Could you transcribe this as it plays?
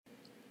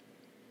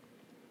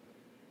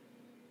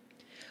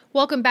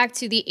Welcome back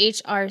to the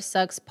HR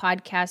Sucks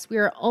podcast. We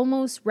are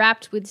almost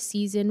wrapped with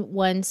season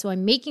 1, so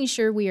I'm making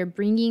sure we are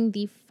bringing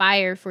the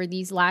fire for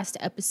these last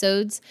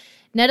episodes.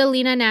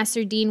 Natalina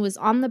Nasruddin was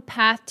on the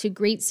path to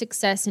great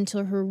success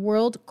until her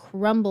world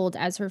crumbled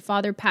as her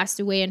father passed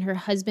away and her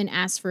husband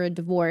asked for a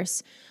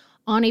divorce.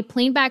 On a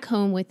plane back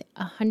home with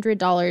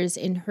 $100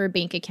 in her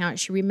bank account,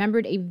 she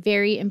remembered a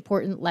very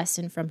important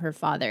lesson from her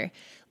father.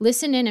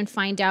 Listen in and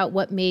find out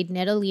what made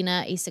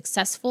Natalina a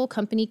successful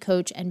company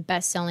coach and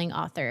best-selling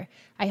author.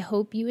 I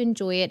hope you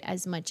enjoy it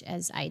as much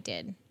as I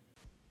did.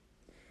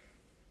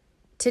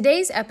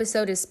 Today's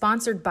episode is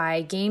sponsored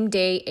by Game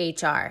Day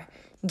HR.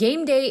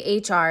 Game Day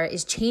HR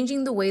is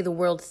changing the way the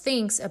world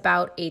thinks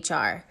about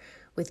HR.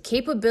 With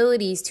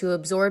capabilities to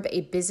absorb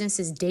a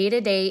business's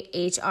day-to-day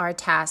HR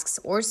tasks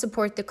or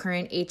support the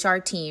current HR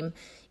team,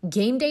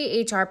 Game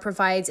Day HR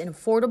provides an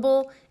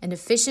affordable and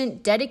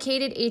efficient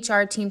dedicated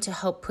HR team to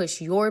help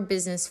push your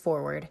business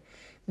forward.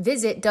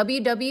 Visit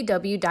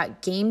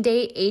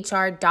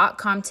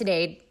www.gamedayhr.com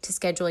today to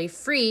schedule a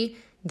free,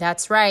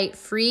 that's right,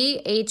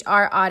 free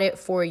HR audit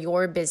for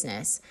your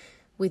business.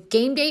 With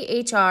Game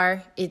Day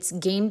HR, it's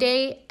game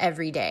day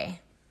every day.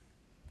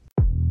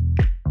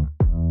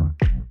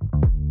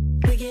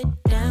 We get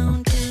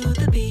down to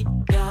the beat,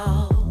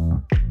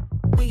 y'all.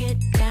 We get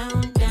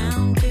down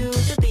to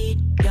the beat,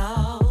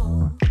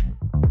 y'all.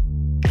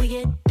 We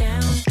get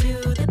down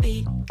to the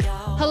beat,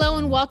 y'all. Hello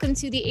and welcome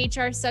to the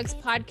HR Sucks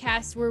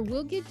podcast, where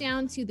we'll get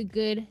down to the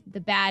good, the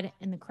bad,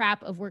 and the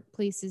crap of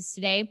workplaces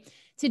today.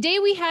 Today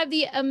we have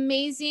the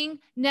amazing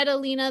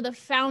Natalina, the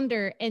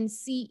founder and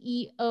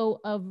CEO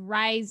of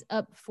Rise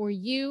Up For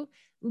You,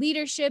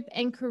 leadership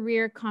and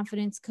career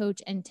confidence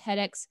coach and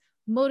TEDx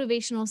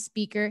motivational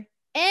speaker,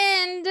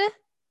 and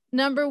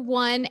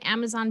 #1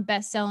 Amazon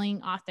bestselling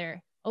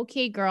author.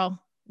 Okay,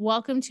 girl,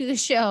 welcome to the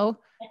show.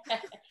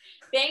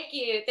 Thank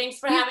you. Thanks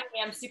for having me.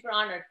 I'm super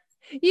honored.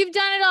 You've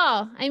done it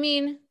all. I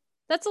mean,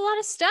 that's a lot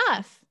of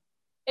stuff.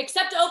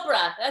 Except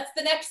Oprah. That's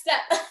the next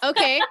step.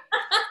 Okay.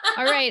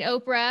 All right,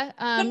 Oprah.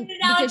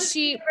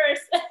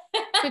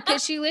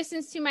 Because she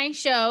listens to my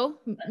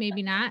show,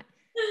 maybe not.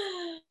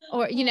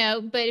 Or,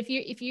 but if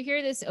you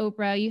hear this,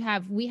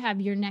 Oprah, we have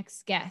your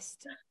next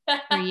guest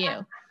for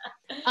you.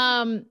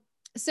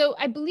 So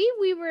I believe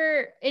we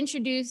were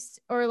introduced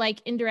or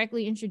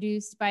indirectly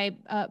introduced by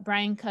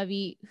Brian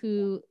Covey,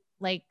 who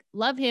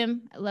love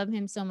him. I love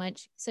him so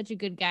much. Such a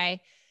good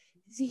guy.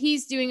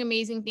 He's doing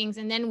amazing things.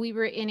 And then we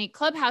were in a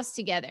clubhouse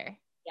together.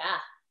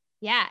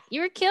 Yeah. You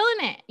were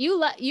killing it.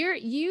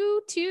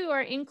 You two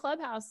are in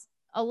Clubhouse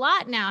a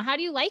lot now. How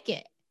do you like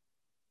it?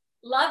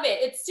 Love it.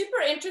 It's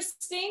super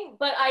interesting,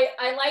 but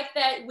I like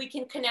that we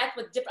can connect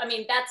with different,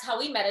 that's how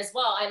we met as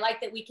well. I like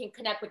that we can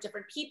connect with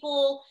different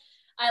people.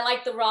 I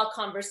like the raw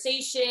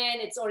conversation.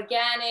 It's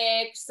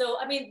organic. So,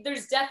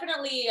 there's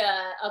definitely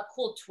a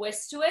cool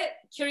twist to it.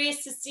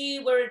 Curious to see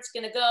where it's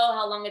going to go,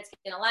 how long it's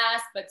going to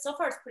last, but so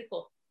far it's pretty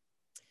cool.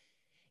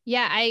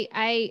 Yeah.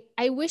 I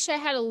wish I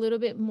had a little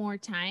bit more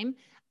time.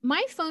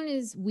 My phone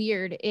is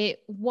weird.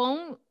 It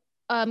won't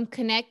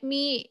connect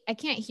me. I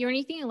can't hear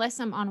anything unless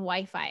I'm on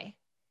Wi-Fi.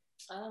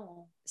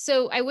 Oh.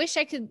 So I wish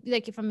I could,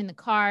 if I'm in the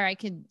car, I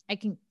can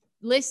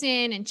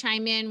listen and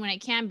chime in when I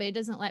can, but it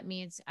doesn't let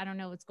me. I don't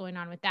know what's going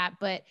on with that.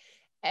 But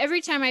every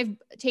time I've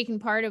taken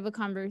part of a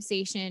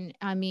conversation,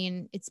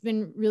 it's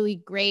been really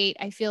great.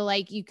 I feel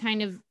like you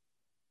kind of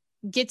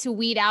get to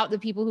weed out the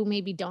people who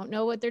maybe don't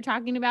know what they're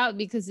talking about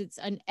because it's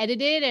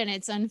unedited and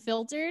it's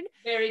unfiltered.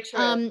 Very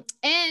true.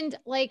 And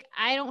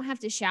I don't have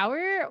to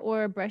shower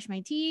or brush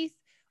my teeth,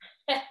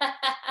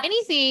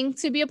 anything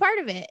to be a part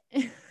of it.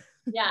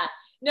 Yeah.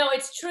 No,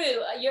 it's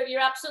true. You're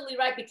absolutely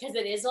right, because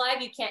it is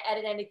live. You can't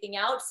edit anything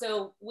out.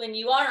 So when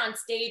you are on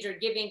stage or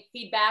giving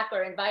feedback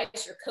or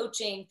advice or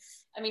coaching,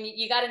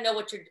 you got to know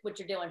what you're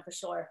doing for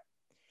sure.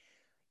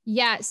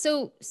 Yeah.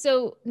 So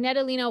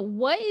Natalina,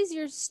 what is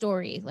your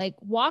story?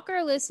 Walk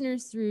our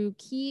listeners through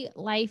key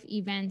life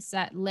events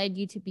that led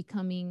you to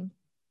becoming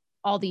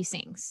all these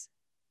things.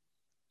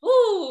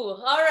 Ooh,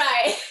 all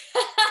right.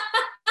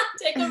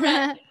 Take a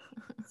breath.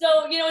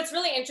 So, it's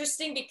really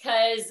interesting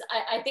because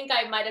I think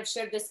I might have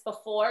shared this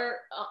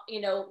before,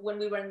 when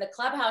we were in the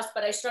clubhouse,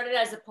 but I started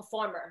as a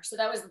performer. So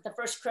that was the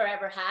first career I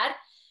ever had.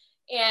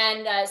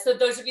 And so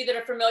those of you that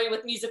are familiar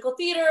with musical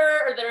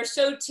theater or that are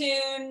show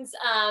tunes,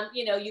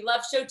 you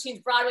love show tunes,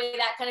 Broadway,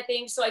 that kind of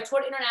thing. So I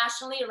toured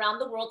internationally around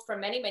the world for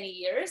many, many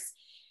years.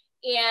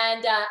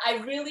 And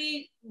I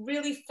really,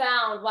 really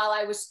found while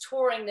I was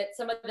touring that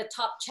some of the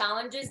top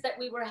challenges that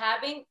we were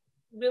having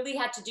really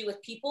had to do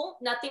with people,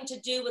 nothing to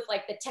do with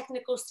the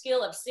technical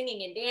skill of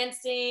singing and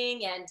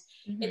dancing. And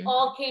it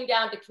all came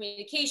down to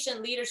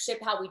communication,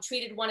 leadership, how we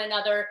treated one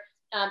another,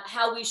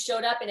 how we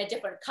showed up in a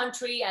different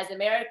country as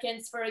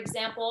Americans, for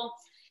example.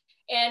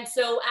 And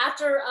so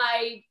after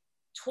I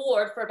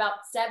toured for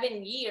about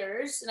 7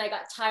 years and I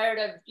got tired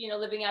of,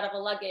 living out of a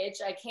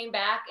luggage, I came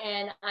back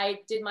and I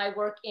did my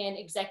work in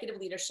executive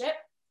leadership.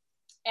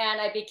 And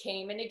I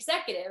became an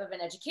executive of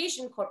an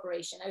education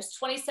corporation. I was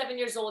 27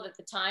 years old at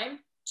the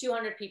time,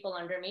 200 people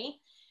under me.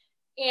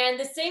 And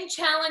the same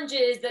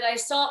challenges that I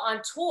saw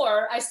on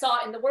tour, I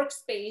saw in the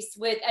workspace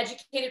with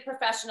educated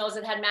professionals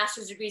that had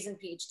master's degrees and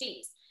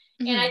PhDs.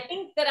 And I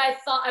think that I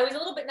thought I was a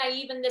little bit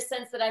naive in the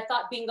sense that I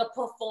thought being a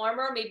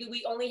performer, maybe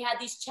we only had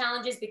these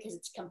challenges because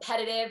it's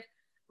competitive,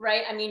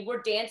 right? I mean,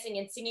 we're dancing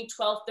and singing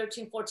 12,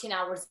 13, 14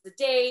 hours a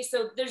day.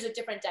 So there's a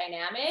different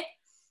dynamic,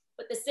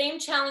 but the same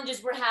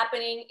challenges were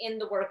happening in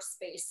the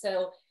workspace.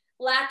 So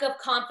lack of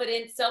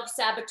confidence,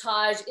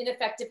 self-sabotage,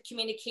 ineffective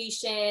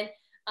communication,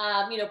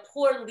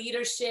 poor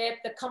leadership.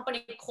 The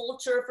company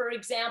culture, for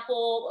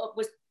example,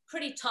 was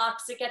pretty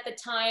toxic at the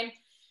time.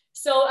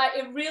 So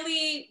I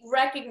really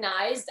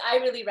recognized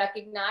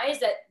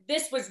that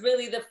this was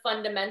really the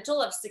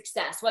fundamental of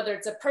success, whether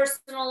it's a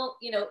personal,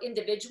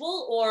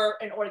 individual or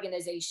an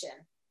organization.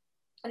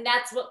 And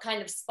that's what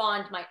kind of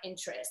spawned my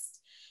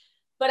interest.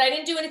 But I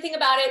didn't do anything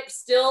about it,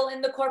 still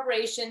in the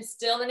corporation,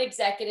 still an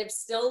executive,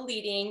 still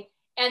leading.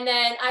 And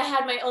then I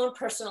had my own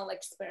personal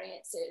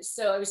experiences.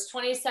 So I was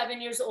 27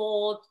 years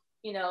old,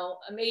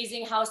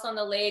 amazing house on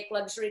the lake,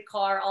 luxury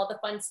car, all the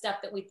fun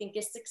stuff that we think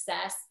is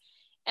success.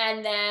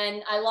 And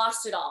then I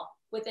lost it all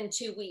within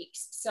 2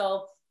 weeks.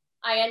 So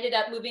I ended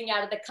up moving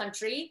out of the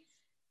country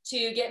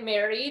to get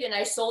married, and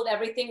I sold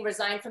everything,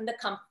 resigned from the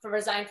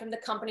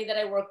company that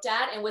I worked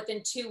at. And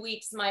within 2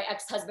 weeks, my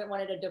ex-husband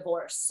wanted a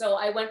divorce. So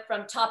I went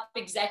from top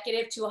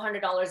executive to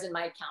 $100 in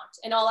my account,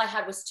 and all I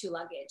had was 2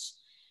 luggage.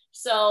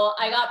 So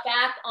I got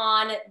back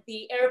on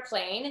the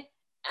airplane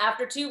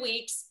after 2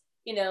 weeks,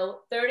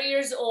 30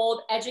 years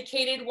old,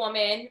 educated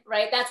woman,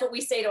 right? That's what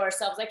we say to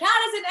ourselves. Like, how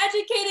does an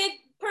educated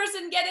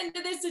person get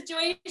into this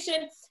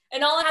situation?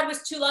 And all I had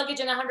was 2 luggage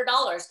and $100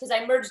 because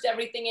I merged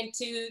everything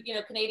into,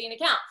 Canadian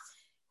account.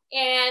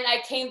 And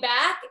I came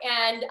back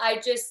and I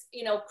just,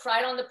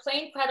 cried on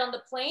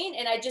the plane.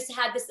 And I just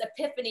had this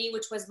epiphany,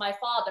 which was my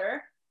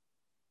father.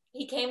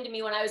 He came to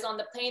me when I was on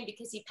the plane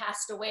because he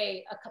passed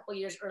away a couple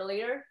years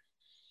earlier.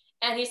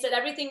 And he said,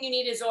 everything you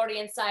need is already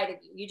inside of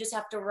you. You just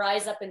have to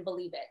rise up and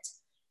believe it.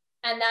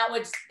 And that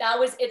was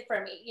it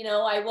for me.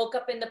 I woke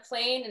up in the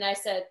plane and I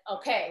said,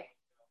 okay,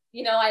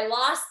 I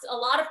lost a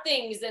lot of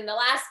things in the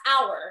last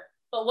hour,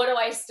 but what do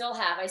I still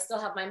have? I still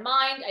have my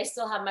mind. I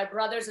still have my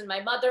brothers and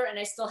my mother, and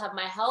I still have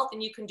my health,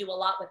 and you can do a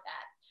lot with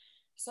that.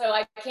 So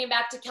I came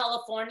back to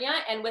California,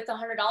 and with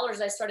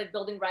 $100, I started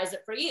building Rise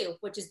Up For You,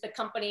 which is the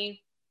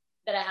company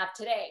that I have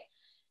today.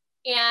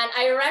 And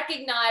I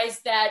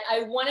recognized that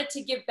I wanted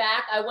to give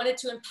back. I wanted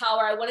to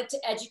empower. I wanted to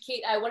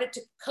educate. I wanted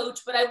to coach,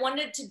 but I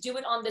wanted to do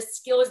it on the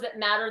skills that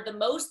matter the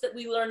most, that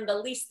we learn the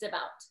least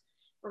about,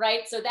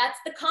 right? So that's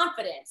the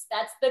confidence.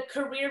 That's the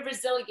career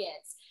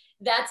resilience.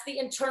 That's the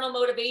internal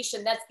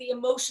motivation. That's the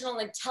emotional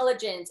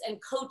intelligence and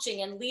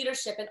coaching and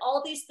leadership and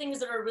all these things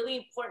that are really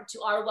important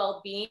to our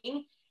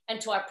well-being and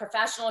to our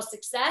professional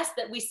success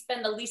that we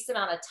spend the least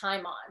amount of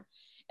time on.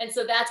 And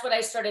so that's what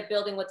I started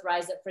building with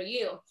Rise Up For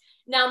You.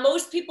 Now,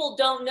 most people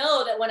don't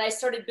know that when I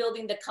started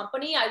building the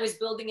company, I was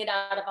building it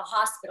out of a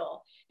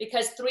hospital,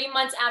 because 3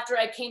 months after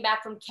I came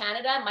back from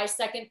Canada, my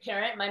second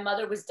parent, my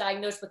mother, was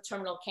diagnosed with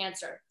terminal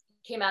cancer.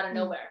 Came out of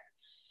nowhere.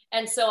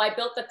 And so I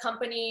built the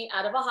company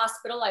out of a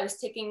hospital. I was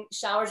taking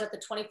showers at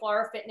the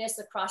 24-Hour Fitness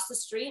across the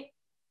street,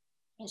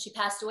 and she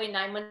passed away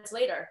 9 months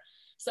later.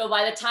 So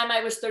by the time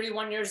I was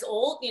 31 years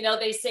old,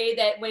 they say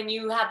that when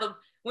you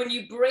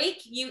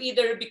break, you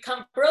either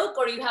become broke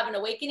or you have an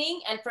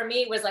awakening. And for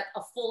me, it was like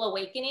a full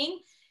awakening.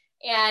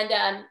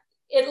 And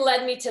it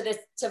led me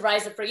to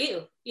Rise Up For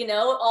You.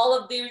 All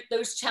of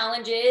those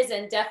challenges,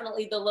 and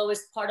definitely the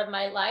lowest part of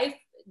my life,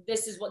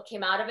 this is what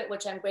came out of it,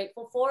 which I'm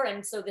grateful for.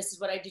 And so this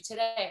is what I do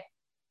today.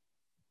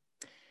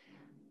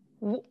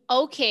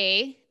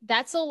 Okay.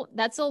 That's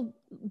a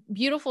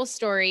beautiful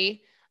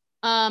story.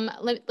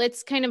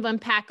 Let's kind of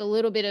unpack a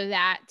little bit of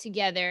that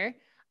together.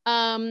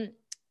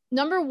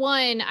 Number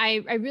one,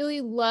 I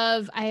really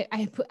love,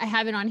 I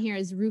have it on here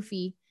as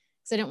Roofie,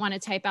 because I didn't want to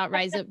type out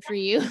Rise Up For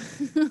You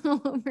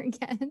all over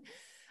again.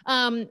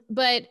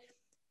 But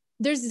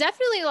there's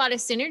definitely a lot of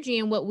synergy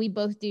in what we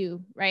both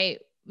do, right?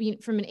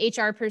 From an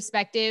HR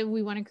perspective,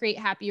 we want to create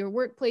happier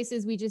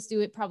workplaces. We just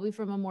do it probably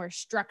from a more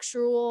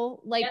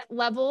structural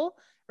level,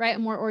 right? A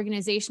more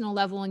organizational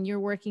level. And you're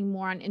working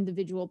more on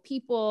individual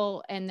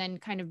people and then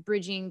kind of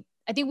bridging.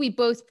 I think we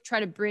both try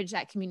to bridge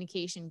that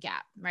communication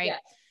gap, right? Yeah.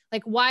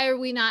 Like, why are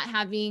we not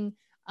having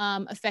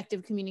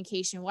effective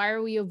communication? Why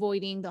are we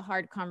avoiding the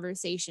hard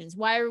conversations?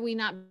 Why are we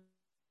not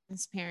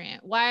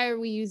transparent? Why are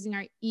we using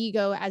our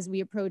ego as we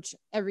approach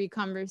every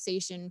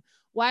conversation?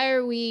 Why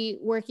are we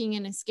working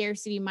in a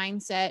scarcity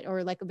mindset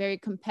or like a very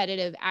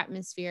competitive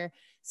atmosphere?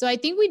 So I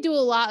think we do a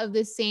lot of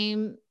the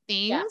same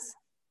things.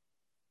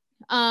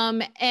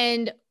 Yeah.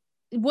 And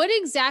what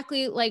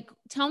exactly, like,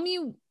 tell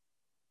me,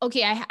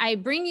 okay, I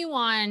bring you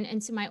on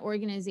into my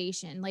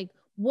organization. Like,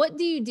 what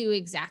do you do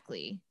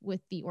exactly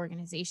with the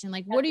organization?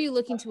 Like, what are you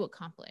looking to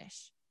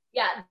accomplish?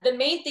 Yeah, the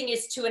main thing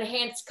is to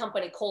enhance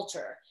company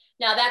culture.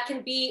 Now, that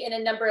can be in a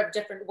number of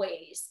different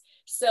ways.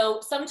 So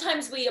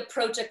sometimes we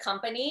approach a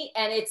company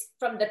and it's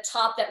from the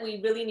top that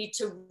we really need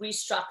to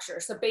restructure.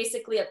 So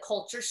basically a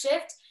culture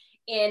shift.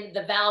 in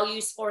the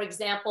values, for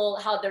example,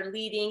 how they're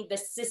leading, the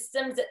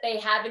systems that they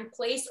have in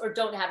place or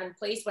don't have in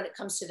place when it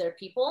comes to their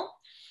people.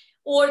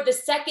 Or the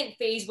second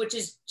phase, which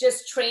is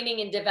just training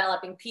and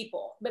developing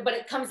people, but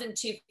it comes in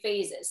two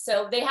phases.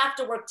 So they have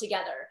to work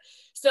together.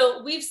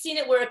 So we've seen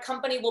it where a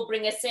company will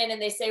bring us in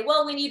and they say,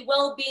 well, we need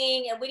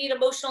well-being and we need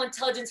emotional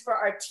intelligence for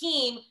our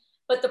team,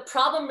 but the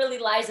problem really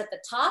lies at the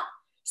top.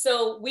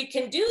 So we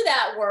can do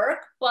that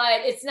work,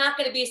 but it's not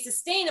going to be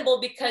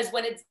sustainable because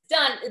when it's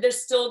done,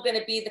 there's still going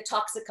to be the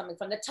toxic coming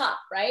from the top,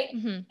 right?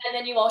 Mm-hmm. And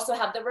then you also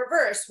have the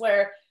reverse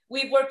where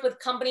we've worked with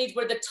companies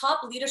where the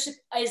top leadership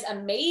is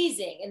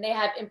amazing and they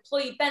have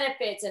employee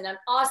benefits and an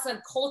awesome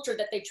culture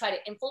that they try to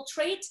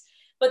infiltrate,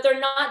 but they're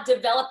not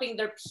developing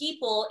their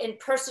people in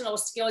personal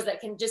skills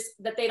that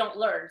they don't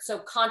learn. So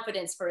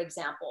confidence, for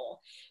example,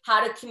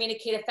 how to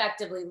communicate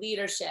effectively,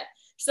 leadership.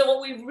 So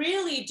what we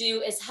really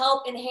do is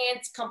help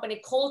enhance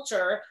company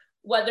culture,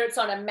 whether it's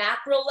on a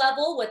macro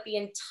level with the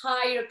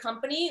entire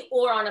company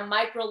or on a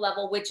micro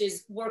level, which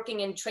is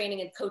working and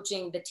training and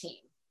coaching the team.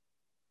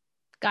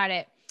 Got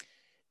it.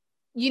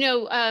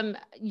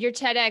 Your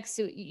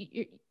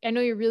TEDx, I know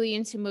you're really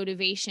into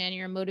motivation.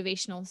 You're a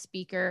motivational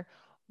speaker.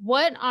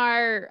 What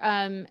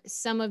are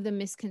some of the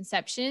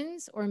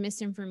misconceptions or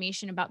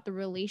misinformation about the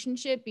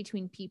relationship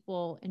between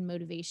people and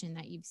motivation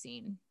that you've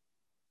seen?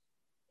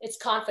 It's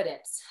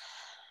confidence.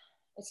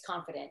 It's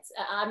confidence.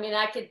 I mean,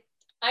 I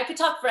could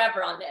talk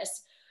forever on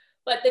this,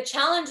 but the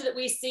challenge that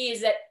we see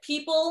is that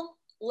people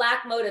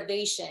lack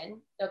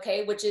motivation,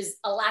 okay, which is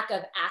a lack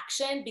of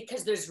action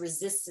because there's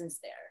resistance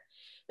there.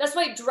 That's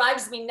why it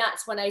drives me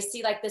nuts when I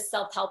see like this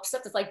self-help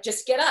stuff. It's like,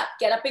 just get up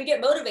and get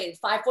motivated.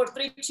 5, 4,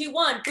 3, 2,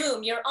 1,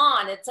 boom, you're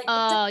on. It's like,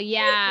 oh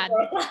yeah,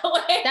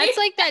 that's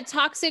like that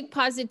toxic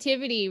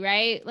positivity,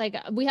 right? Like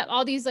we have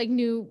all these like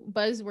new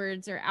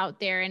buzzwords are out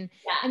there, and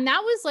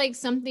that was like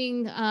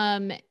something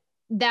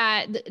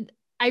that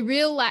I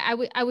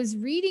realized. I was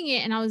reading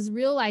it and I was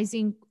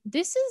realizing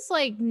this is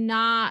like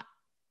not.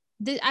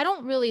 I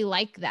don't really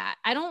like that.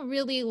 I don't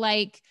really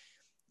like,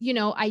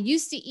 I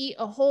used to eat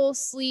a whole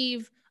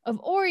sleeve of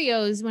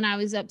Oreos when I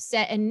was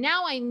upset, and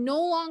now I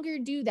no longer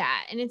do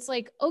that. And it's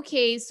like,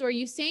 okay, so are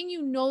you saying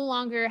you no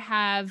longer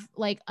have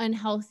like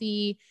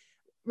unhealthy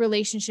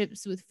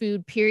relationships with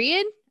food,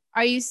 period?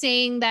 Are you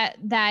saying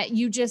that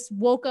you just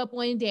woke up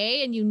one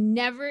day and you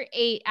never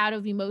ate out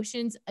of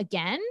emotions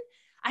again?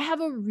 I have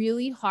a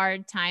really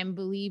hard time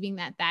believing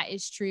that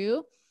is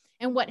true.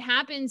 And what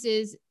happens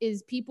is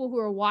people who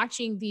are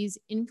watching these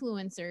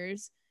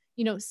influencers,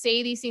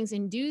 say these things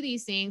and do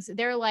these things,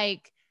 they're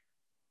like,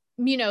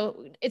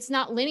 it's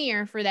not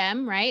linear for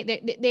them, right?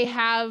 They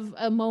have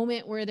a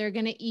moment where they're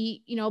going to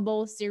eat, a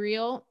bowl of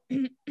cereal.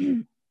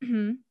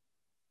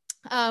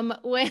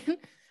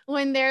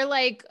 When they're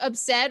like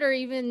upset or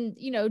even,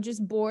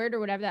 just bored or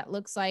whatever that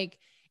looks like.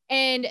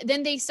 And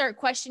then they start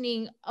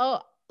questioning, oh,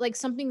 like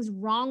something's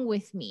wrong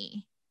with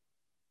me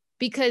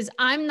because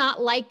I'm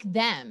not like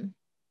them.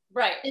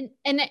 Right.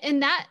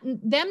 And that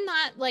them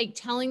not like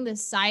telling the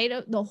side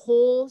of the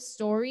whole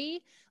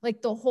story,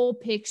 like the whole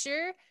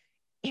picture,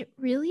 it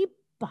really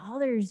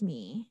bothers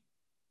me.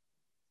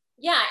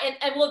 Yeah.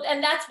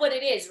 And that's what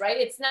it is, right?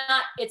 It's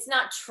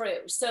not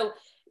true. So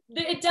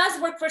it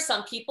does work for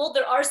some people.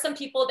 There are some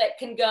people that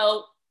can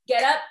go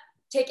get up,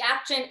 take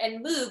action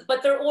and move,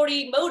 but they're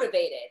already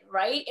motivated,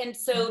 right? And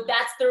so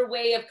that's their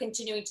way of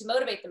continuing to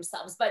motivate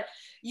themselves. But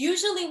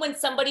usually when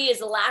somebody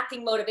is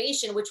lacking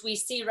motivation, which we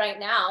see right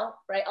now,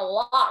 right, a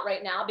lot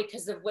right now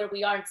because of where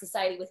we are in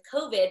society with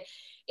COVID,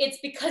 it's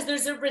because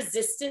there's a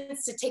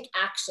resistance to take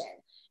action.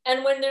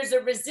 And when there's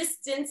a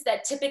resistance,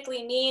 that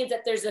typically means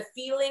that there's a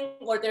feeling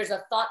or there's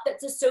a thought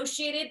that's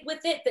associated with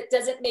it that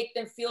doesn't make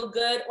them feel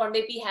good, or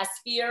maybe has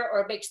fear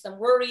or makes them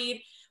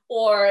worried,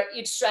 or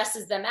it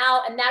stresses them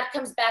out. And that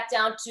comes back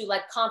down to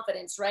like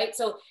confidence, right?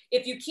 So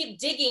if you keep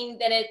digging,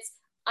 then it's,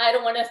 I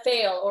don't want to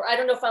fail, or I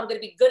don't know if I'm going to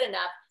be good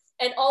enough.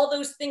 And all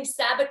those things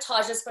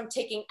sabotage us from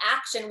taking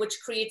action, which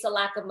creates a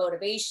lack of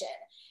motivation.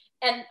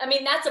 And I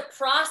mean, that's a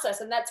process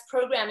and that's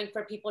programming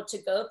for people to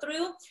go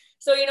through.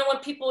 So, when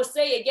people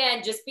say,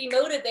 again, just be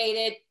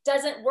motivated,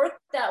 doesn't work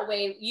that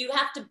way. You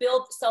have to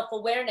build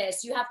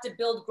self-awareness. You have to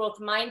build growth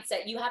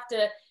mindset. You have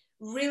to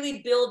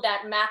really build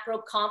that macro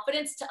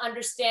confidence to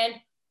understand,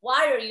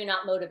 why are you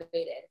not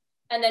motivated?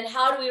 And then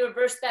how do we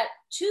reverse that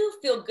to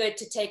feel good,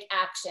 to take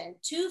action,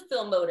 to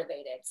feel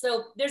motivated?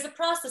 So there's a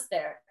process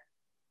there.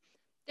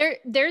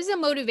 There's a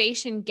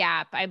motivation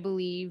gap, I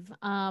believe.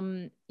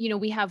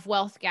 We have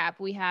wealth gap,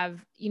 we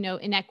have,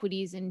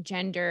 inequities in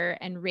gender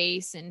and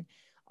race and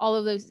all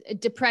of those,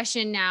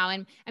 depression now.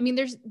 And I mean,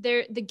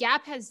 the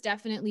gap has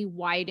definitely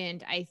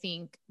widened, I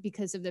think,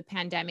 because of the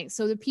pandemic.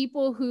 So the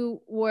people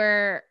who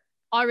were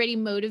already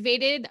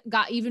motivated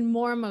got even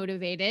more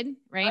motivated,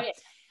 right? Oh,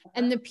 yeah.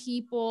 And the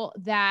people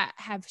that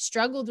have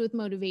struggled with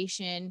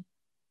motivation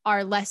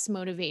are less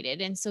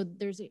motivated. And so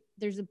there's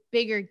a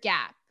bigger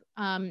gap.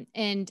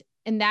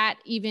 And that,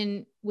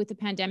 even with the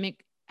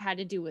pandemic, had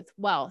to do with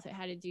wealth. It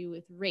had to do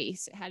with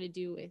race. It had to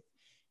do with,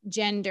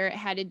 gender. It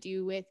had to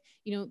do with,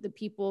 you know, the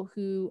people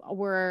who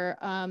were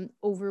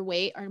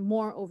overweight are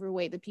more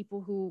overweight. The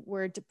people who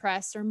were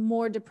depressed are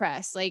more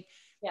depressed. Like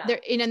there,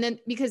 and then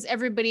because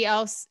everybody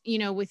else, you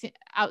know,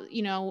 without,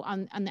 you know,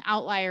 on the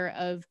outlier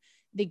of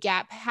the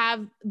gap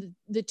have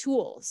the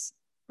tools,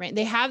 right?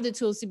 They have the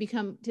tools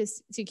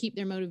to keep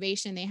their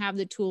motivation. They have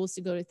the tools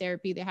to go to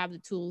therapy. They have the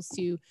tools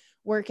to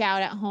work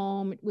out at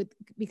home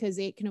because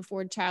they can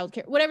afford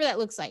childcare, whatever that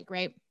looks like,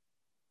 right?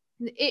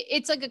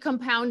 It's like a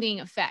compounding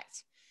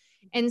effect.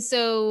 And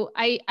so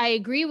I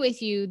agree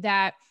with you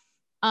that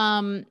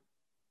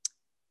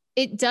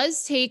it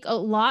does take a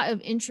lot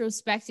of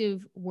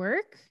introspective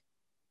work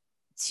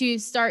to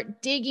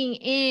start digging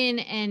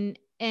in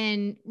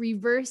and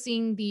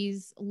reversing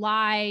these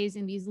lies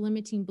and these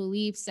limiting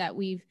beliefs that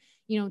we've,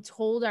 you know,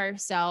 told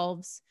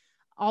ourselves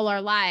all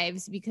our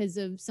lives because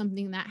of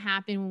something that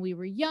happened when we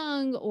were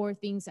young or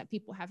things that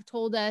people have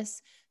told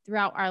us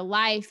throughout our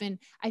life. And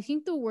I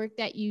think the work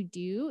that you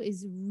do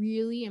is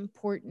really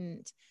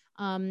important.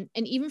 And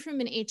even from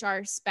an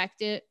HR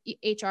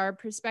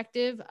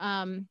perspective,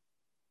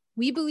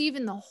 we believe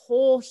in the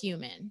whole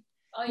human,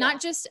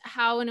 not just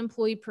how an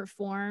employee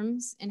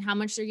performs and how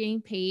much they're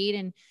getting paid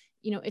and,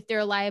 you know, if they're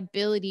a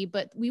liability,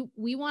 but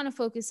we want to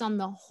focus on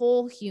the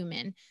whole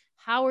human.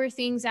 How are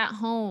things at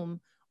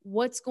home?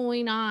 What's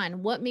going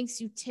on? What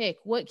makes you tick?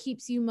 What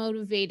keeps you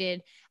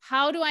motivated?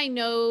 How do I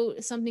know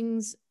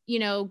something's, you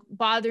know,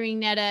 bothering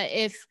Netta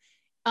if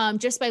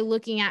just by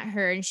looking at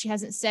her and she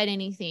hasn't said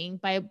anything,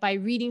 by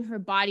reading her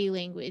body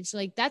language?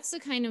 Like that's the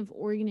kind of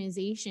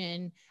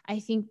organization I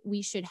think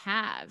we should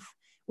have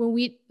when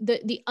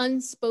the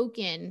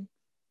unspoken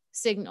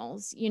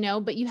signals, you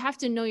know, but you have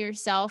to know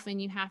yourself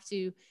and you have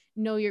to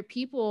know your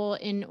people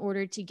in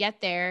order to get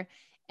there.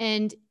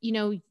 And, you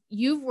know,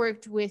 you've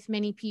worked with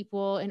many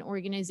people and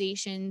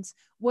organizations.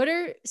 What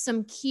are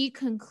some key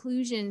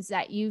conclusions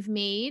that you've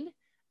made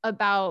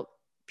about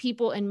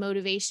people and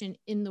motivation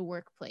in the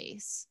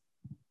workplace?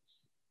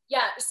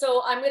 Yeah,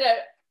 so I'm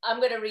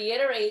gonna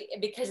reiterate,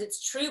 because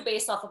it's true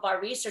based off of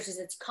our research, is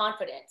it's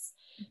confidence.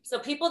 So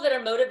people that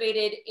are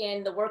motivated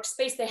in the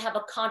workspace, they have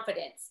a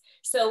confidence.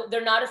 So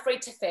they're not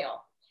afraid to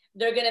fail.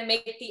 They're gonna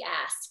make the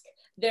ask.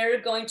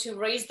 They're going to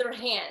raise their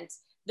hand.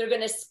 They're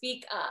going to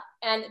speak up.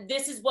 And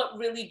this is what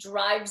really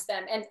drives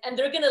them. And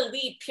they're going to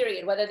lead,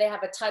 period, whether they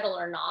have a title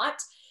or not.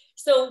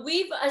 So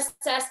we've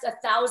assessed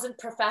 1,000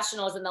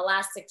 professionals in the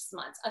last 6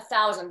 months,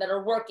 1,000 that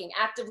are working,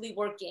 actively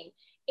working.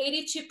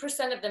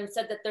 82% of them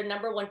said that their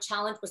number one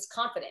challenge was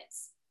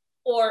confidence,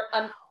 or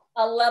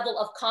a level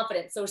of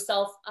confidence. So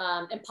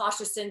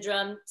imposter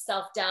syndrome,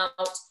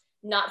 self-doubt,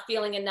 not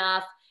feeling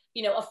enough,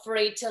 you know,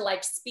 afraid to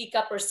like speak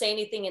up or say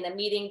anything in a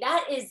meeting.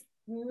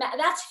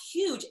 That's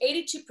huge.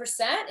 82%.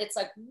 It's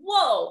like,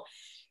 whoa.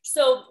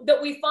 So,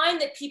 but we find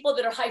that people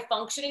that are high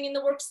functioning in the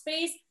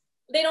workspace,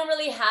 they don't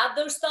really have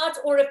those thoughts,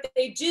 or if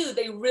they do,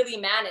 they really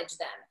manage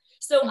them.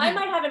 So I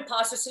might have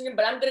imposter syndrome,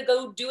 but I'm going to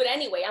go do it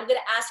anyway. I'm going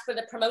to ask for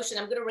the promotion.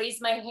 I'm going to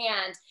raise my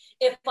hand.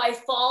 If I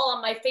fall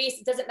on my face,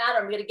 it doesn't matter.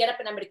 I'm going to get up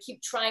and I'm going to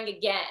keep trying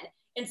again.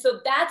 And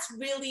so that's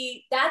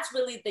really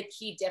the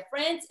key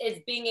difference, is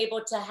being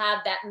able to have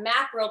that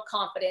macro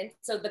confidence.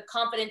 So the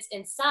confidence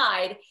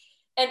inside,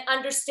 and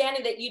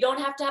understanding that you don't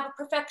have to have a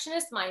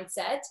perfectionist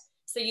mindset.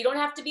 So you don't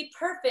have to be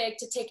perfect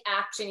to take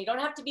action. You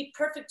don't have to be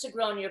perfect to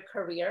grow in your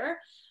career,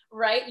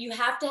 right? You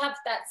have to have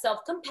that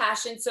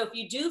self-compassion. So if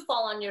you do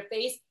fall on your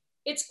face,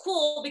 it's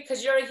cool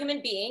because you're a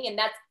human being and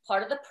that's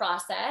part of the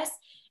process.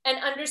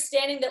 And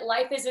understanding that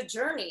life is a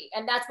journey.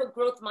 And that's what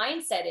growth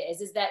mindset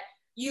is that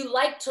you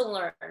like to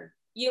learn.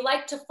 You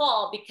like to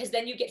fall because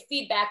then you get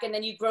feedback and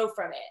then you grow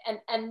from it.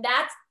 And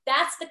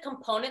that's the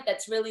component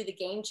that's really the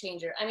game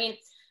changer. I mean,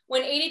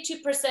 when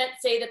 82%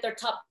 say that their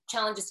top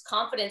challenge is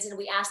confidence, and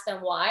we ask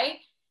them why,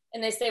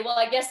 and they say, well,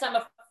 I guess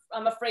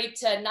I'm afraid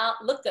to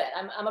not look good.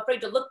 I'm afraid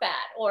to look bad,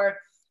 or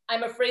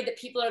I'm afraid that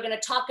people are going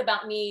to talk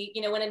about me,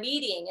 you know, in a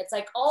meeting. It's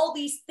like all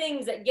these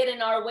things that get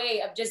in our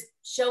way of just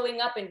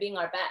showing up and being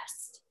our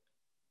best.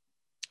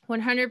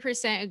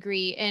 100%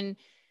 agree. And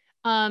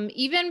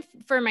even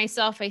for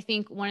myself, I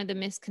think one of the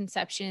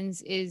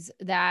misconceptions is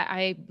that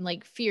I'm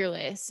like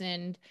fearless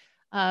and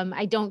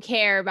I don't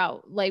care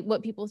about like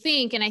what people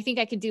think. And I think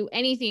I could do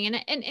anything.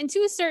 And to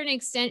a certain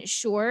extent,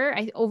 sure.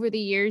 Over the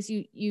years,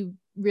 you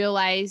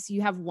realize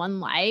you have one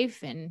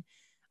life and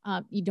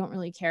you don't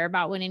really care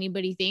about what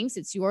anybody thinks.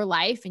 It's your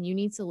life and you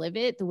need to live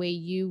it the way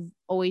you've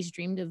always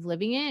dreamed of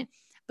living it.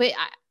 But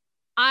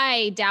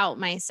I doubt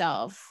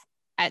myself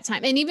at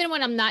times. And even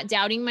when I'm not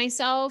doubting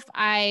myself,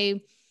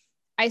 I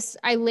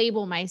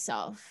label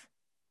myself.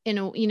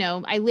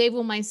 I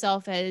label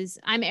myself as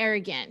I'm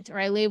arrogant, or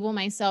I label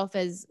myself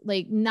as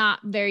like not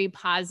very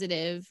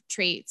positive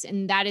traits.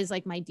 And that is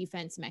like my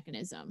defense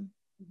mechanism,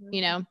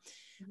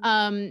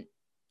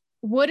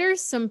 What are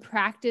some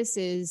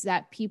practices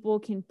that people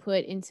can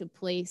put into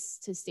place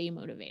to stay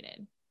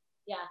motivated?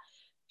 Yeah.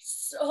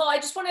 So I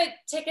just want to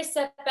take a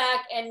step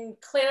back and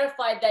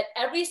clarify that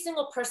every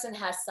single person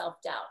has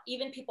self-doubt,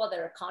 even people that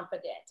are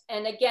confident.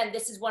 And again,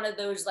 this is one of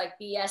those like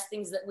BS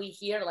things that we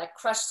hear, like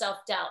crush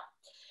self-doubt.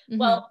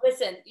 Well,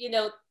 listen,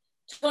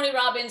 Tony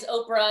Robbins,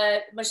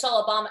 Oprah,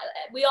 Michelle Obama,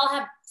 we all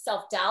have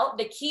self-doubt.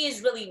 The key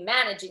is really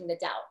managing the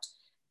doubt.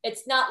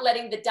 It's not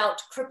letting the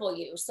doubt cripple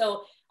you.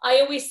 So I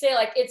always say,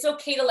 like, it's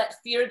okay to let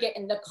fear get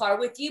in the car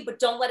with you, but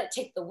don't let it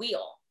take the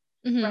wheel,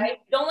 right?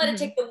 Don't let it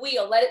take the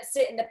wheel. Let it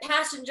sit in the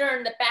passenger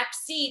in the back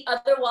seat.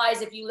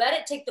 Otherwise, if you let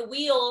it take the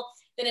wheel,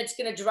 then it's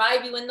going to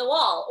drive you in the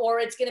wall, or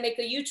it's going to make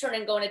a U-turn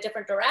and go in a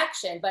different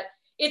direction. But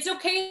it's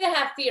okay to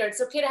have fear.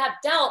 It's okay to have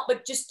doubt,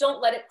 but just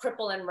don't let it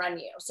cripple and run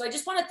you. So I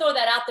just want to throw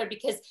that out there,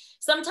 because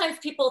sometimes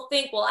people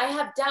think, well, I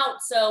have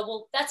doubt, so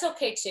well, that's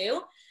okay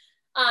too.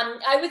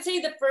 I would say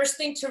the first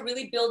thing to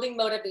really building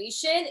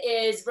motivation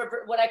is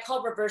what I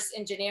call reverse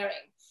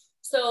engineering.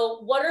 So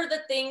what are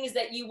the things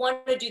that you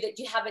want to do that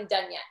you haven't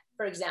done yet,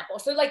 for example?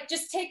 So like,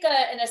 just take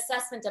an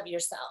assessment of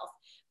yourself.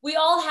 We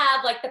all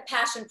have like the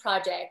passion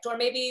project, or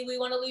maybe we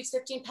want to lose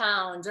 15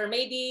 pounds, or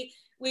maybe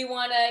we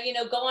want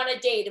to, go on a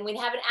date and we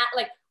haven't,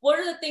 like, what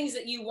are the things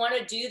that you want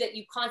to do that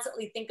you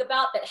constantly think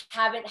about that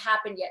haven't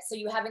happened yet? So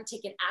you haven't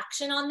taken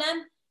action on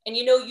them, and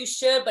you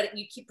should, but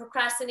you keep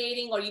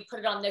procrastinating, or you put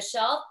it on the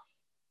shelf.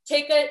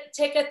 Take a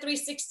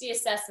 360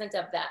 assessment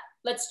of that.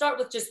 Let's start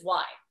with just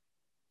why.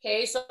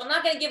 Okay, so I'm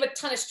not going to give a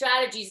ton of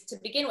strategies to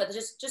begin with,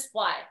 just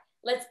why.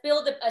 Let's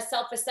build a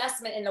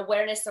self-assessment and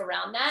awareness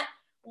around that.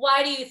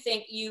 Why do you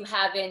think you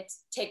haven't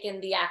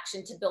taken the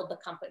action to build the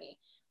company?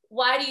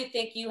 Why do you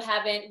think you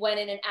haven't went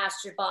in and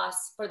asked your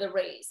boss for the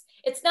raise?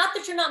 It's not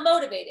that you're not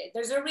motivated.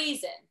 There's a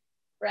reason,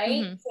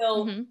 right?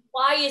 So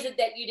why is it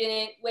that you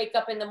didn't wake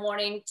up in the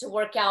morning to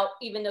work out,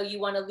 even though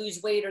you want to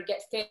lose weight or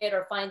get fit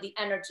or find the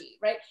energy,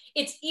 right?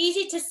 It's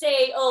easy to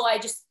say, oh, I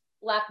just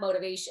lack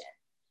motivation.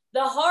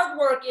 The hard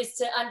work is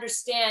to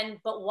understand,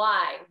 but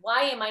why?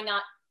 Why am I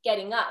not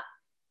getting up?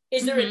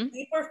 Is there a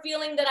deeper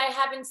feeling that I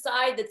have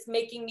inside that's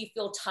making me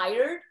feel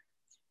tired?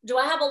 Do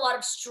I have a lot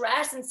of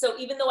stress? And so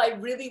even though I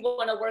really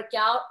want to work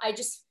out, I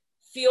just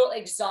feel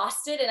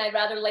exhausted and I'd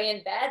rather lay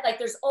in bed. Like,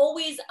 there's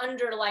always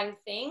underlying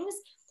things.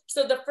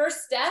 So the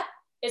first step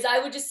is, I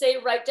would just say,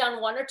 write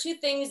down 1 or 2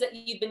 things that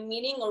you've been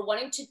meaning or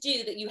wanting to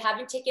do that you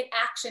haven't taken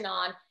action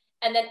on.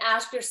 And then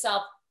ask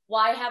yourself,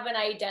 why haven't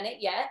I done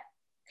it yet?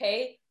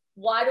 Okay.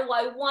 Why do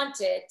I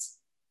want it?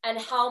 And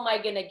how am I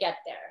going to get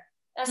there?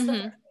 That's the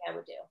first thing I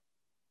would do.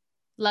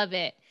 Love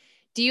it.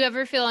 Do you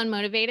ever feel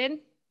unmotivated?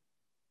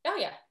 Oh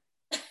yeah.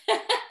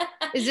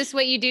 Is this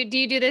what you do? Do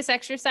you do this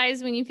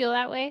exercise when you feel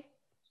that way?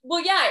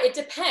 Well, yeah, it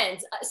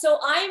depends. So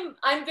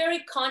I'm very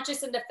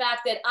conscious in the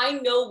fact that I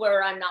know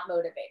where I'm not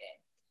motivated.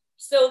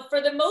 So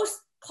for the most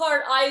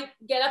part, I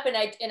get up and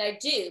I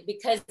do,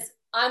 because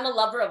I'm a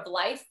lover of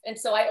life. And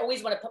so I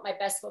always want to put my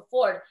best foot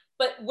forward.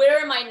 But where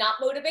am I not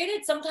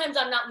motivated? Sometimes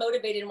I'm not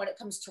motivated when it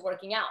comes to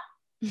working out,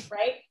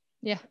 right?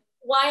 Yeah.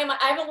 I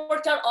haven't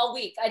worked out all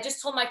week. I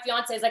just told my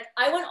fiance, I was like,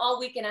 I went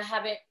all week and I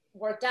haven't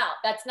worked out.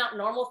 That's not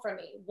normal for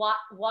me.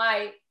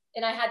 Why?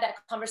 And I had that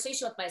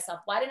conversation with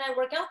myself. Why didn't I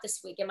work out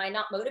this week? Am I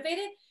not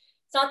motivated?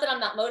 It's not that I'm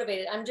not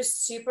motivated. I'm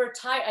just super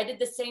tired. I did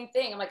the same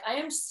thing. I'm like, I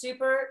am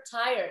super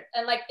tired.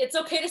 And like, it's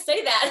okay to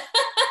say that.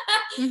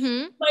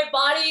 My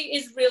body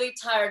is really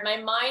tired. My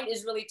mind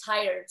is really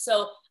tired.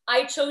 So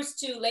I chose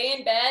to lay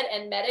in bed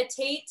and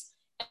meditate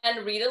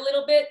and read a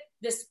little bit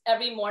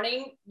every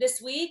morning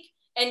this week,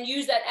 and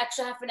use that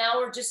extra half an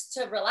hour just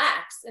to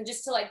relax and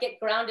just to like get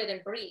grounded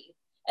and breathe.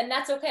 And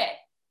that's okay.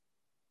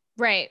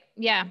 Right.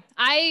 Yeah.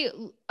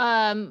 I'm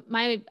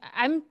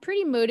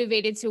pretty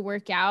motivated to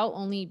work out.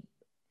 Only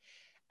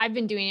I've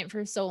been doing it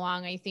for so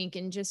long, I think.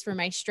 And just for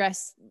my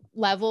stress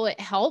level, it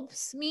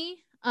helps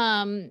me.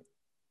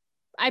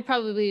 I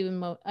probably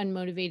been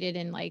unmotivated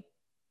and like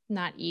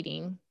not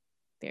eating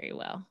very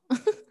well.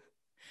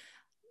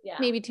 Yeah.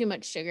 Maybe too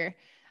much sugar.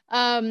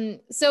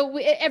 So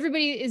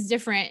everybody is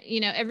different,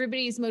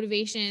 everybody's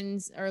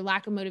motivations or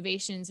lack of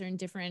motivations are in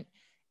different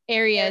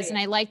areas. And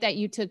I like that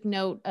you took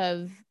note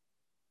of,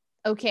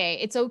 okay,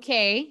 it's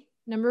okay.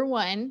 Number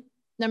 1,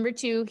 number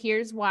 2,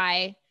 here's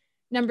why.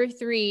 Number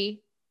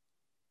 3,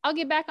 I'll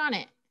get back on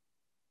it.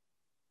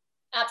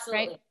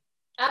 Absolutely. Right?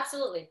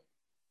 Absolutely.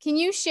 Can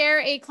you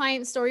share a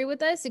client story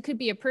with us? It could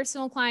be a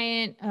personal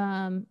client,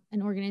 an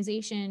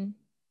organization,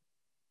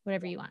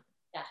 whatever you want.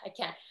 Yeah, I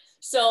can.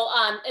 So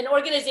an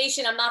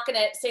organization, I'm not going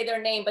to say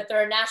their name, but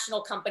they're a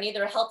national company.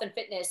 They're a health and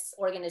fitness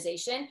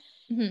organization.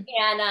 And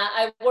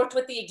I worked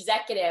with the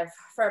executive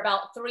for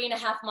about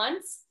 3.5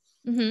 months.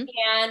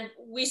 And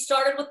we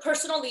started with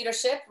personal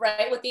leadership,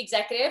 right, with the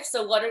executive.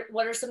 So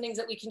what are some things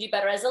that we can do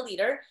better as a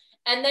leader?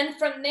 And then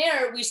from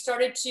there, we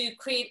started to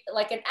create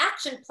like an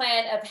action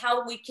plan of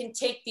how we can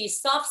take these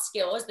soft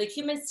skills, the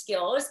human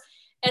skills,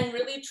 and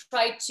really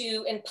try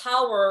to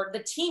empower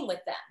the team with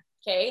them.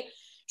 Okay.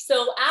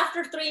 So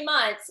after 3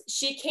 months,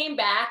 she came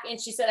back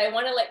and she said, I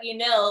want to let you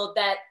know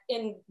that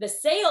in the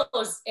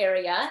sales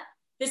area,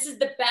 this is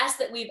the best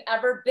that we've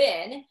ever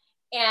been.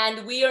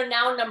 And we are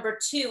now number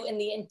 2 in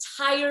the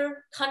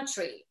entire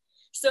country.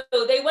 So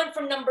they went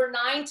from number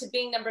 9 to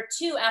being number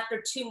 2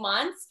 after 2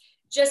 months,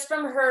 just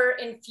from her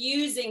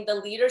infusing the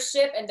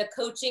leadership and the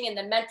coaching and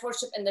the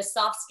mentorship and the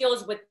soft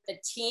skills with the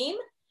team.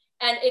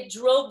 and it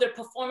drove their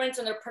performance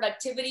and their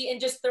productivity and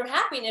just their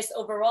happiness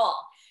overall.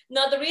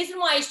 Now, the reason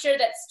why I share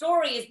that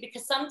story is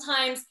because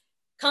sometimes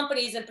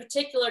companies in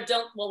particular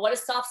don't, well, what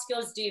does soft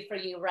skills do for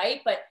you,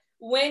 right? But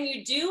when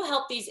you do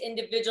help these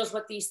individuals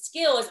with these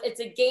skills, it's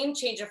a game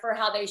changer for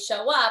how they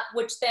show up,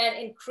 which then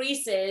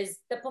increases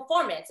the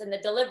performance and the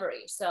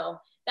delivery. So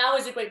that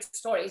was a great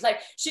story. It's like,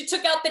 she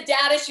took out the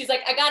data. She's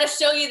like, I got to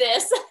show you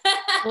this.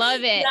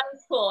 Love it. That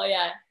was cool.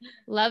 Yeah.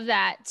 Love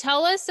that.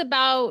 Tell us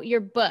about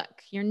your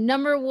book, your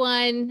number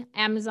one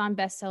Amazon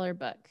bestseller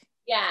book.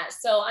 Yeah.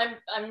 So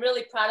I'm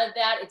really proud of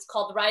that. It's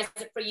called Rise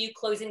Up For You,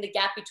 Closing the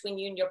Gap Between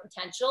You and Your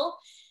Potential.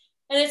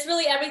 And it's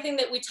really everything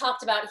that we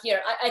talked about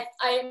here.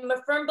 I'm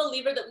a firm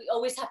believer that we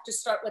always have to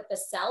start with the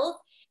self.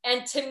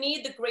 And to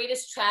me, the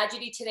greatest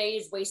tragedy today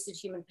is wasted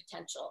human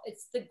potential.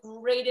 It's the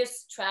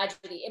greatest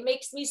tragedy. It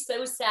makes me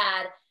so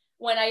sad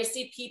when I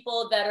see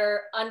people that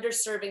are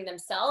underserving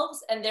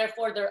themselves, and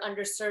therefore they're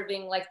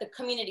underserving like the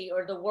community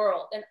or the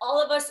world. And all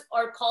of us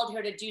are called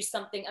here to do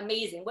something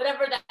amazing,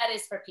 whatever that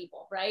is for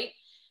people, right?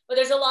 But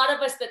there's a lot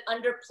of us that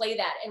underplay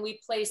that, and we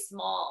play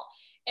small.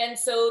 And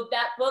so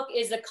that book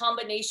is a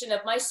combination of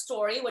my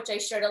story, which I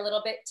shared a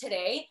little bit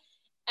today,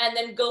 and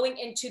then going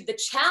into the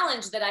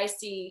challenge that I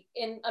see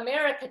in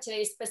America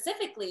today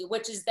specifically,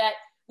 which is that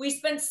we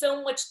spend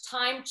so much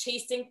time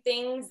chasing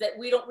things that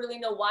we don't really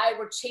know why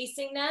we're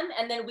chasing them.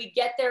 And then we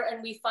get there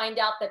and we find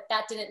out that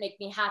that didn't make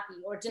me happy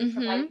or didn't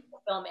provide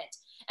fulfillment.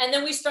 And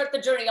then we start the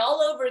journey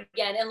all over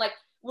again. And like,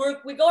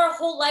 we go our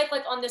whole life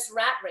like on this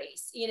rat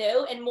race, you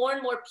know, and more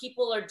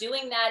people are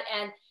doing that.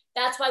 And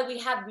that's why we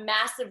have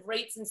massive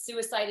rates in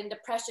suicide and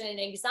depression and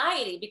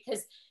anxiety,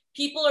 because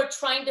people are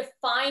trying to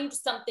find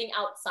something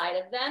outside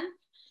of them.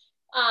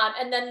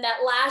 And then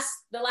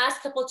the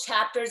last couple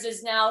chapters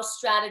is now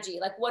strategy.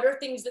 Like, what are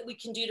things that we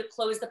can do to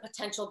close the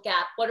potential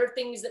gap? What are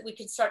things that we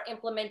can start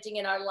implementing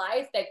in our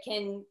life that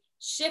can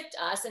shift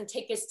us and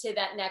take us to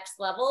that next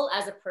level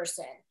as a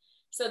person?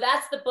 So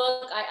that's the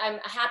book. I'm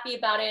happy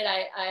about it.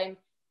 I'm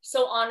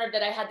so honored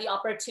that I had the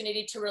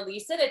opportunity to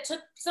release it. It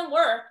took some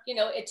work, you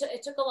know, it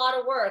took a lot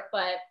of work,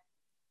 but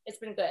it's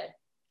been good.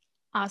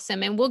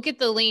 Awesome. And we'll get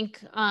the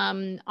link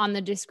on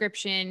the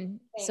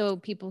description. Thanks. So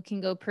people can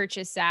go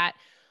purchase that.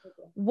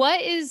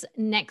 What is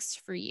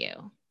next for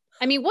you?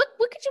 I mean, what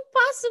could you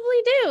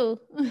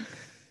possibly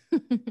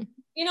do?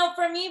 You know,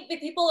 for me,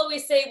 people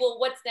always say, well,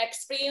 what's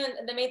next for you?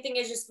 And the main thing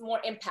is just more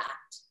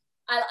impact.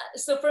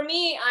 So for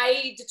me,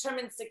 I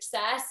determine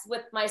success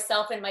with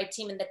myself and my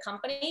team in the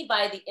company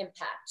by the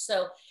impact.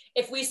 So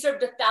if we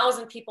served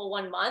 1,000 people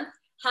 1 month,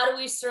 how do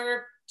we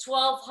serve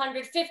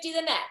 1,250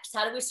 the next?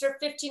 How do we serve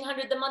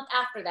 1,500 the month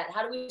after that?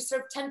 How do we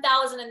serve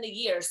 10,000 in the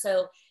year?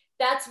 So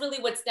that's really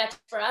what's next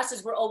for us,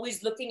 is we're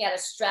always looking at a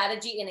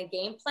strategy and a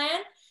game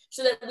plan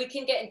so that we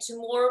can get into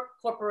more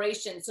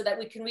corporations, so that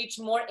we can reach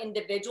more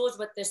individuals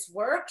with this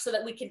work, so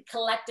that we can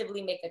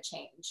collectively make a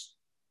change.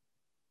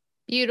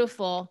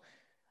 Beautiful.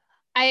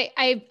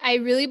 I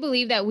really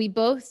believe that we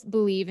both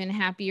believe in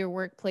happier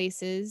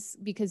workplaces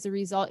because the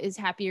result is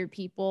happier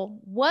people.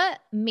 What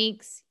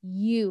makes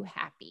you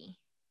happy?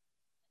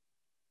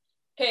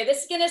 Okay,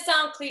 this is going to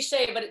sound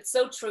cliche, but it's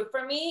so true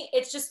for me.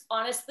 It's just,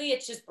 honestly,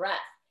 it's just breath.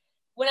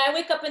 When I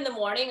wake up in the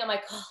morning, I'm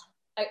like, oh,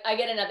 I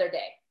get another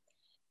day.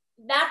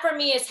 That for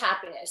me is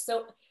happiness.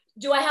 So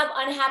do I have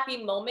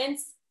unhappy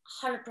moments?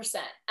 100%,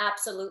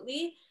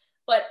 absolutely.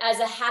 But as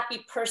a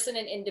happy person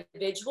and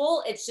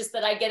individual, it's just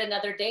that I get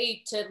another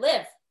day to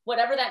live,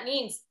 whatever that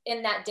means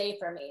in that day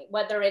for me,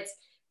 whether it's,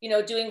 you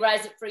know, doing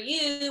Rise Up For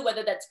You,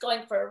 whether that's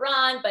going for a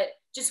run, but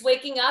just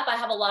waking up, I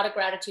have a lot of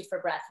gratitude for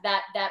breath.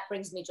 That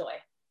brings me joy.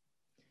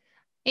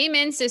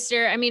 Amen,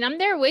 sister. I mean, I'm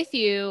there with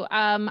you.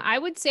 I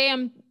would say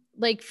I'm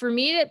like, for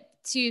me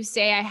to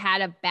say I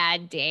had a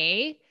bad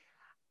day,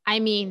 I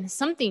mean,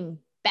 something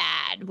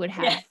bad would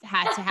have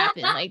had to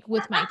happen, like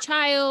with my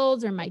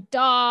child or my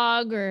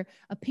dog or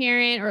a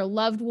parent or a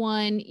loved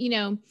one, you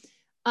know.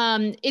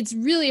 It's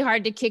really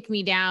hard to kick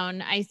me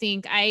down. I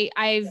think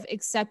I've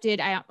accepted,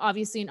 I'm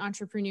obviously an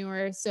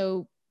entrepreneur.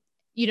 So,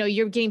 you know,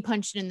 you're getting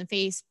punched in the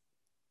face,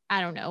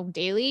 I don't know,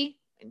 daily,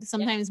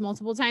 sometimes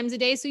multiple times a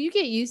day. So you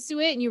get used to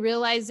it and you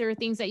realize there are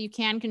things that you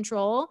can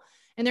control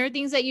and there are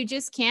things that you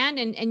just can't,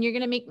 and you're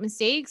going to make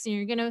mistakes and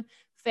you're going to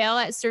fail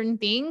at certain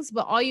things,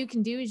 but all you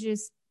can do is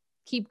just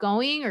keep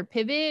going or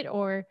pivot,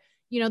 or,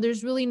 you know,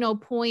 there's really no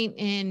point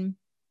in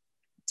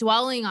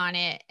dwelling on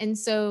it. And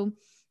so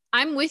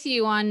I'm with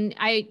you on,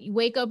 I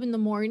wake up in the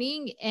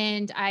morning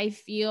and I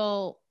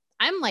feel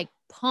I'm like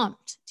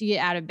pumped to get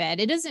out of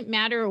bed. It doesn't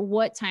matter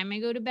what time I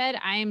go to bed.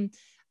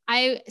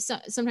 I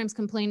sometimes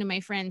complain to my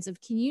friends of,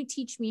 can you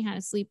teach me how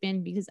to sleep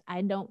in? Because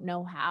I don't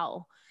know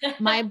how.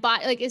 My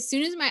body, like as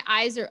soon as my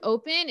eyes are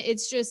open,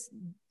 it's just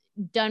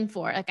done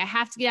for. Like I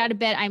have to get out of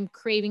bed. I'm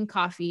craving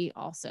coffee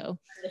also.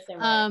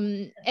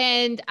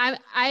 And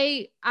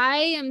I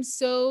am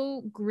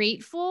so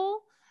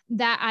grateful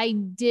that I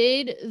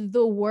did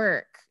the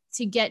work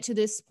to get to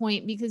this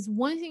point, because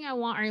one thing I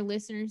want our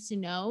listeners to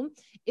know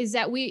is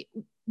that we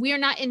are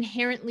not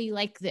inherently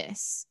like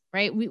this,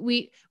 right?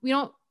 We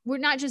don't we're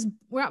not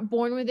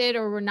born with it,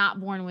 or we're not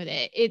born with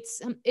it.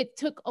 It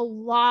took a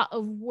lot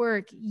of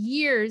work,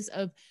 years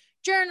of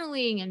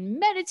journaling and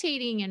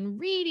meditating and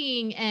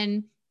reading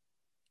and,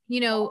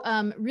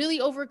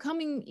 really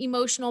overcoming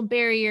emotional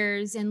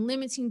barriers and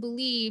limiting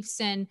beliefs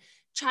and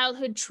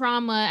childhood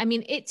trauma. I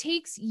mean, it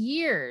takes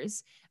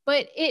years,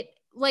 but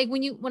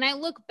when I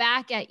look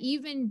back at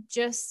even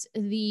just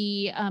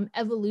the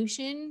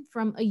evolution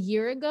from a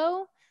year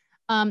ago,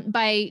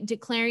 by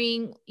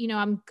declaring,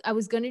 I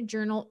was going to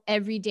journal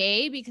every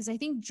day, because I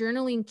think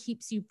journaling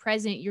keeps you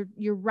present.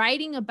 You're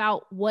writing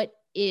about what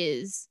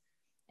is,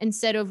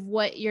 instead of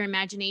what your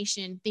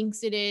imagination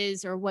thinks it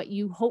is or what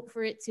you hope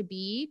for it to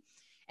be.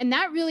 And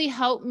that really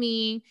helped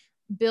me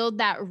build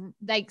that,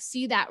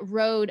 see that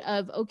road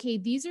of, okay,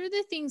 these are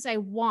the things I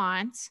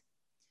want.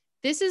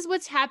 This is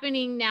what's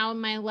happening now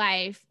in my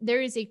life.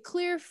 There is a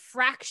clear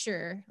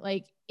fracture,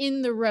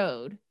 in the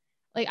road.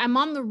 I'm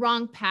on the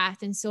wrong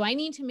path. And so I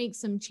need to make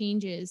some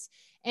changes.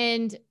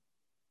 And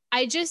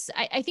I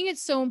think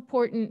it's so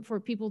important for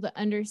people to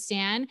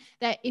understand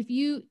that if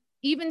you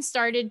even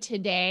started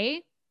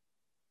today,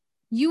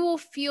 you will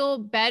feel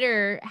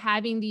better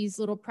having these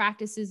little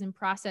practices and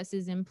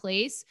processes in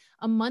place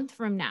a month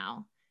from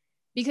now,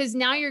 because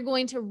now you're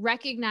going to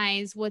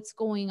recognize what's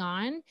going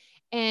on.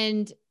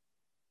 And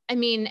I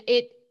mean,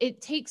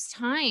 it takes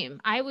time.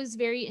 I was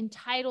very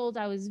entitled.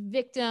 I was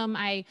victim.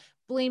 I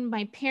blamed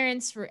my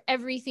parents for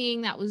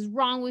everything that was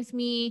wrong with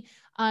me.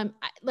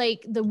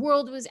 The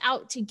world was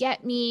out to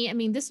get me. I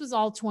mean, this was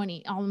all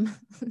 20.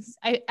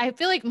 I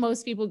feel like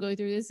most people go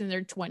through this in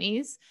their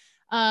 20s.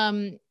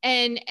 And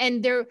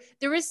there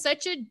was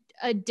such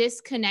a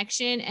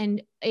disconnection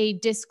and a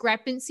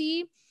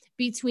discrepancy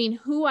between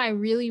who I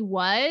really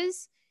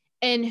was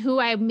and who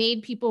I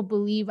made people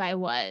believe I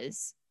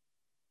was.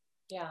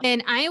 Yeah.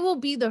 And I will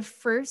be the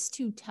first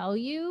to tell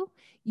you,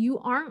 you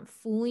aren't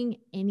fooling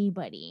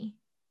anybody.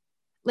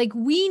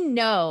 We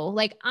know,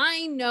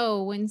 I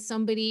know when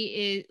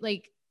somebody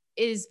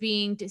is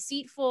being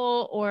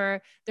deceitful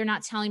or they're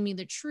not telling me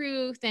the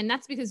truth. And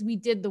that's because we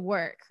did the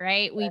work,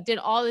 right? We did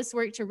all this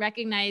work to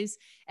recognize.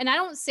 And I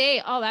don't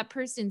say, oh, that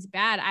person's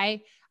bad.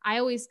 I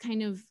always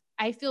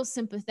I feel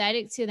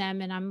sympathetic to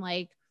them. And I'm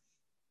like,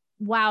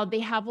 wow,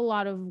 they have a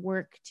lot of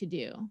work to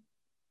do.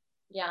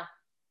 Yeah.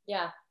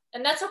 Yeah.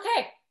 And that's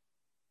okay.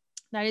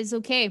 That is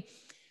okay.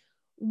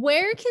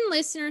 Where can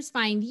listeners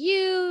find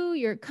you,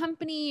 your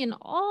company, and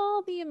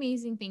all the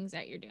amazing things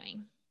that you're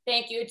doing?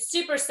 Thank you. It's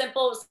super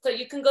simple. So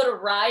you can go to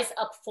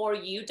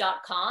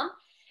riseup4you.com,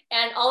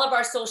 and all of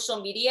our social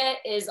media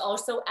is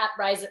also at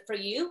Rise Up For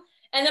You.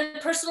 And then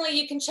personally,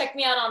 you can check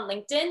me out on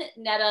LinkedIn,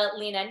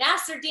 Netta-Lena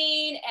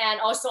Nasruddin,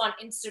 and also on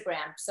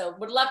Instagram. So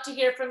would love to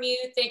hear from you.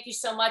 Thank you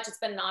so much. It's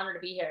been an honor to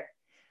be here.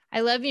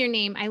 I love your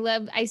name.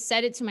 I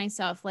said it to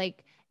myself,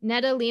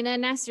 Netta-Lena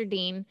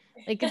Nasruddin.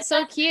 It's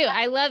so cute.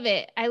 I love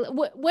it.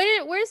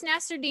 Where's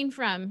Nasruddin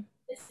from?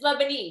 It's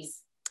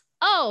Lebanese.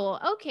 Oh,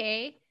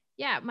 okay.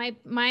 Yeah.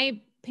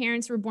 My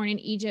parents were born in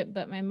Egypt,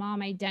 but my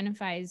mom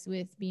identifies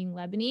with being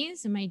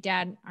Lebanese and my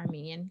dad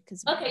Armenian.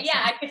 Okay.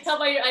 Yeah. I could tell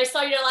I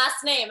saw your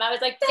last name. I was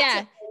like, that's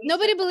yeah.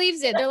 Nobody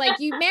believes it. They're like,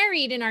 you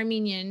married an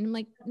Armenian. I'm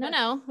like,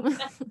 no.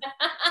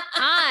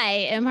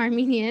 I am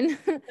Armenian.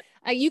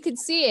 You could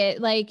see it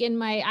in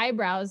my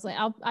eyebrows.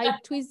 I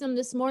tweezed them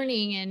this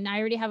morning and I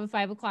already have a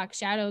 5 o'clock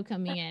shadow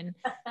coming in.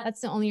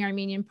 That's the only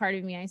Armenian part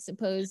of me, I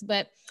suppose.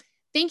 But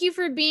thank you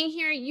for being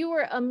here. You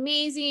were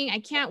amazing. I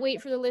can't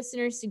wait for the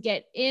listeners to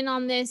get in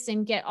on this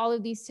and get all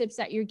of these tips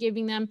that you're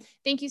giving them.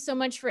 Thank you so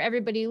much for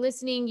everybody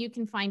listening. You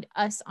can find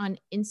us on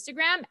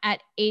Instagram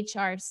at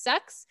HR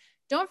Sucks.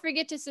 Don't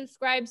forget to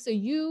subscribe so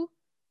you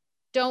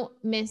don't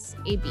miss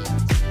a beat.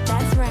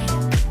 That's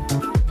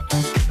right.